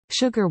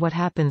Sugar. What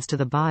happens to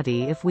the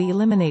body if we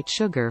eliminate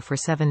sugar for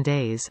 7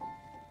 days?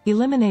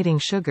 Eliminating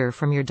sugar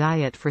from your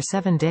diet for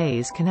 7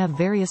 days can have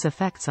various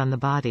effects on the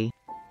body.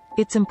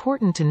 It's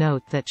important to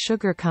note that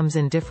sugar comes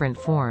in different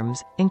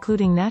forms,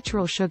 including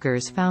natural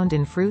sugars found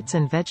in fruits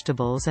and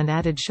vegetables and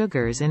added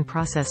sugars in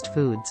processed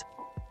foods.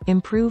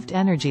 Improved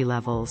energy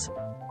levels.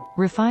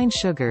 Refined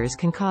sugars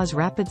can cause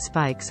rapid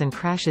spikes and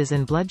crashes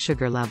in blood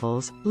sugar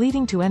levels,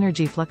 leading to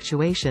energy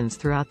fluctuations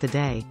throughout the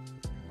day.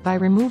 By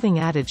removing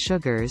added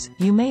sugars,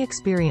 you may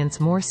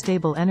experience more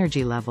stable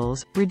energy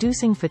levels,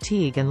 reducing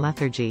fatigue and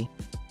lethargy.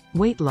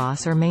 Weight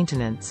loss or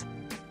maintenance.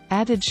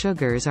 Added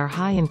sugars are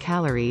high in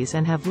calories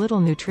and have little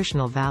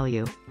nutritional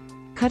value.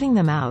 Cutting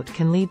them out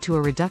can lead to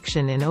a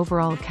reduction in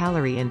overall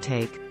calorie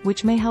intake,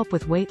 which may help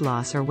with weight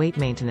loss or weight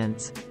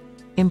maintenance.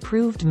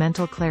 Improved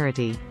mental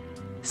clarity.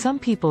 Some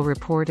people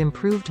report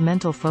improved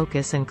mental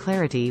focus and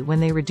clarity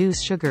when they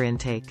reduce sugar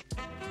intake.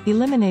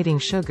 Eliminating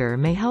sugar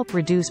may help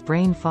reduce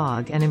brain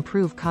fog and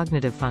improve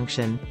cognitive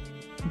function.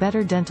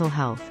 Better dental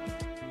health.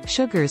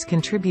 Sugars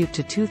contribute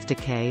to tooth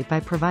decay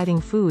by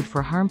providing food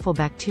for harmful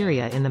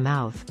bacteria in the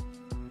mouth.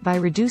 By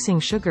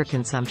reducing sugar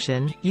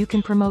consumption, you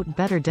can promote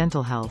better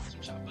dental health.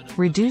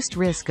 Reduced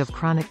risk of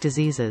chronic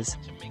diseases.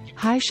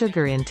 High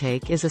sugar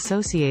intake is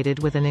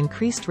associated with an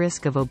increased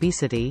risk of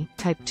obesity,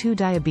 type 2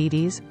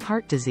 diabetes,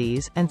 heart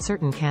disease, and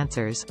certain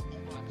cancers.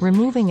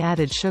 Removing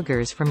added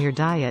sugars from your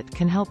diet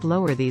can help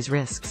lower these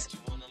risks.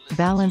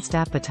 Balanced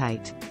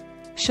appetite.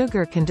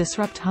 Sugar can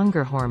disrupt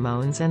hunger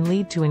hormones and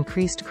lead to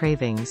increased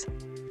cravings.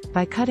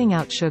 By cutting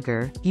out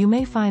sugar, you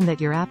may find that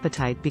your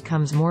appetite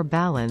becomes more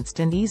balanced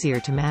and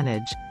easier to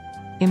manage.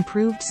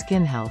 Improved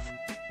skin health.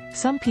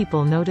 Some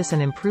people notice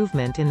an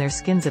improvement in their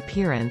skin's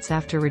appearance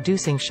after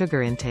reducing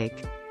sugar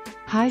intake.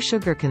 High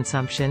sugar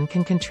consumption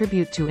can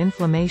contribute to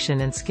inflammation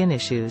and skin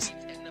issues.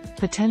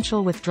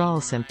 Potential withdrawal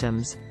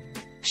symptoms.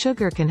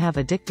 Sugar can have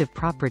addictive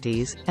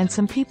properties, and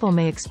some people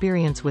may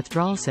experience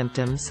withdrawal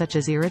symptoms such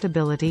as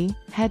irritability,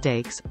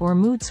 headaches, or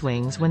mood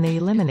swings when they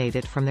eliminate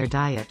it from their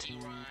diet.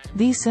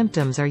 These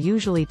symptoms are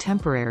usually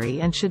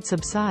temporary and should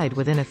subside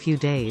within a few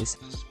days.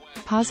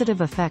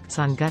 Positive effects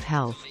on gut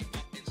health.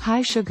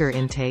 High sugar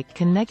intake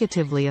can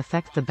negatively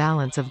affect the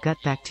balance of gut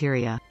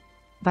bacteria.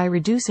 By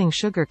reducing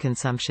sugar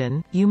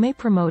consumption, you may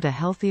promote a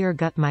healthier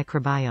gut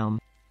microbiome.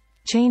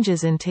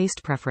 Changes in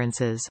taste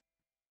preferences.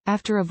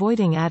 After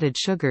avoiding added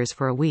sugars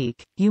for a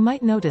week, you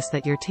might notice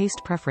that your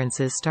taste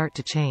preferences start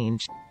to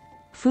change.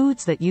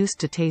 Foods that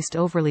used to taste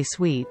overly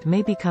sweet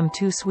may become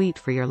too sweet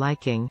for your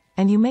liking,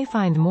 and you may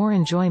find more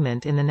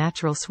enjoyment in the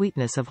natural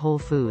sweetness of whole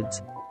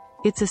foods.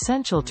 It's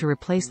essential to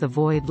replace the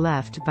void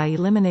left by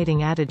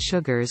eliminating added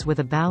sugars with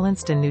a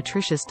balanced and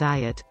nutritious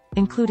diet,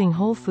 including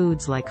whole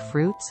foods like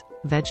fruits,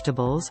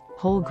 vegetables,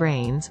 whole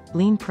grains,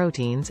 lean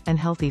proteins, and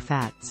healthy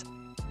fats.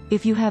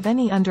 If you have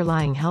any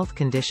underlying health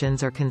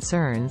conditions or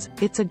concerns,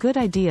 it's a good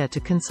idea to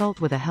consult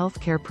with a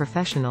healthcare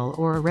professional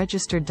or a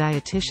registered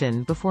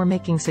dietitian before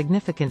making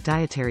significant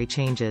dietary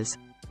changes.